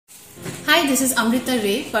Hi, this is Amrita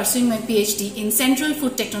Ray, pursuing my PhD in Central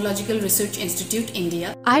Food Technological Research Institute,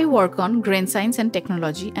 India. I work on grain science and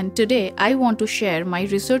technology, and today I want to share my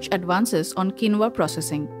research advances on quinoa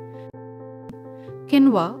processing.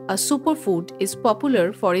 Quinoa, a superfood, is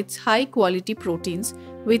popular for its high-quality proteins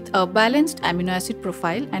with a balanced amino acid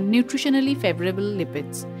profile and nutritionally favorable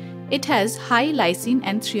lipids. It has high lysine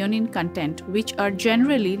and threonine content, which are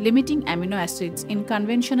generally limiting amino acids in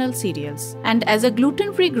conventional cereals. And as a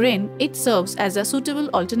gluten-free grain, it serves as a suitable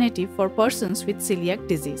alternative for persons with celiac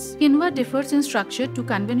disease. Quinoa differs in structure to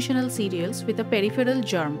conventional cereals with a peripheral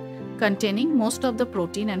germ, containing most of the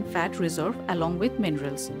protein and fat reserve along with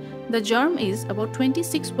minerals. The germ is about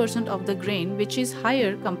 26% of the grain, which is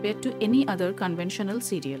higher compared to any other conventional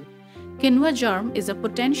cereal. Quinoa germ is a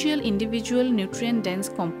potential individual nutrient-dense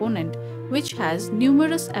component which has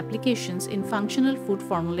numerous applications in functional food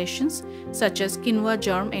formulations such as quinoa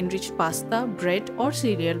germ-enriched pasta, bread or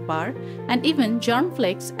cereal bar, and even germ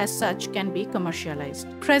flakes as such can be commercialized.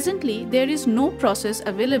 Presently, there is no process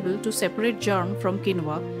available to separate germ from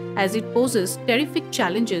quinoa, as it poses terrific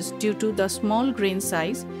challenges due to the small grain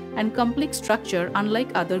size and complex structure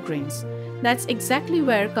unlike other grains. That's exactly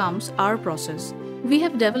where comes our process. We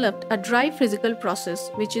have developed a dry physical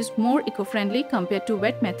process which is more eco-friendly compared to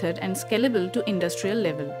wet method and scalable to industrial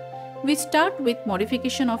level. We start with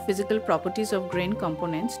modification of physical properties of grain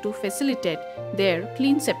components to facilitate their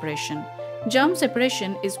clean separation. Germ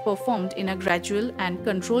separation is performed in a gradual and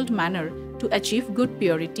controlled manner to achieve good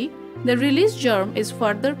purity. The released germ is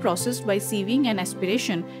further processed by sieving and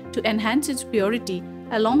aspiration to enhance its purity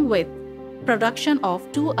along with production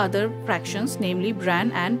of two other fractions, namely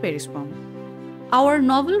bran and perisperm. Our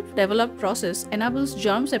novel developed process enables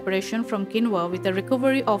germ separation from quinoa with a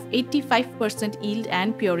recovery of 85% yield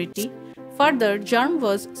and purity. Further, germ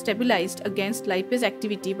was stabilized against lipase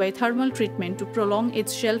activity by thermal treatment to prolong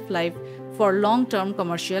its shelf life for long-term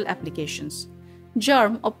commercial applications.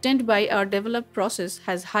 Germ obtained by our developed process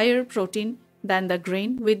has higher protein than the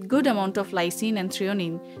grain with good amount of lysine and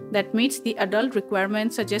threonine that meets the adult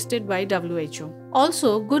requirements suggested by WHO.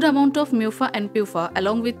 Also, good amount of MUFA and PUFA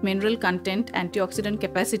along with mineral content antioxidant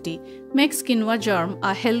capacity makes quinoa germ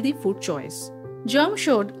a healthy food choice. Germ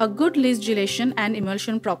showed a good least gelation and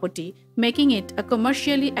emulsion property, making it a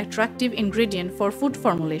commercially attractive ingredient for food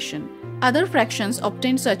formulation. Other fractions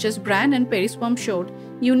obtained such as bran and perisperm showed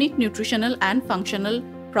unique nutritional and functional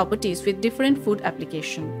properties with different food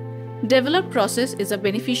application. Developed process is a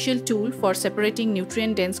beneficial tool for separating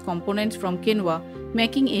nutrient-dense components from quinoa,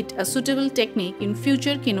 making it a suitable technique in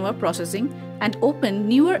future quinoa processing and open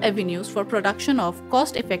newer avenues for production of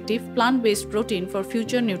cost-effective plant-based protein for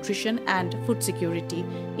future nutrition and food security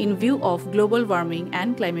in view of global warming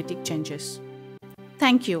and climatic changes.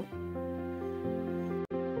 Thank you.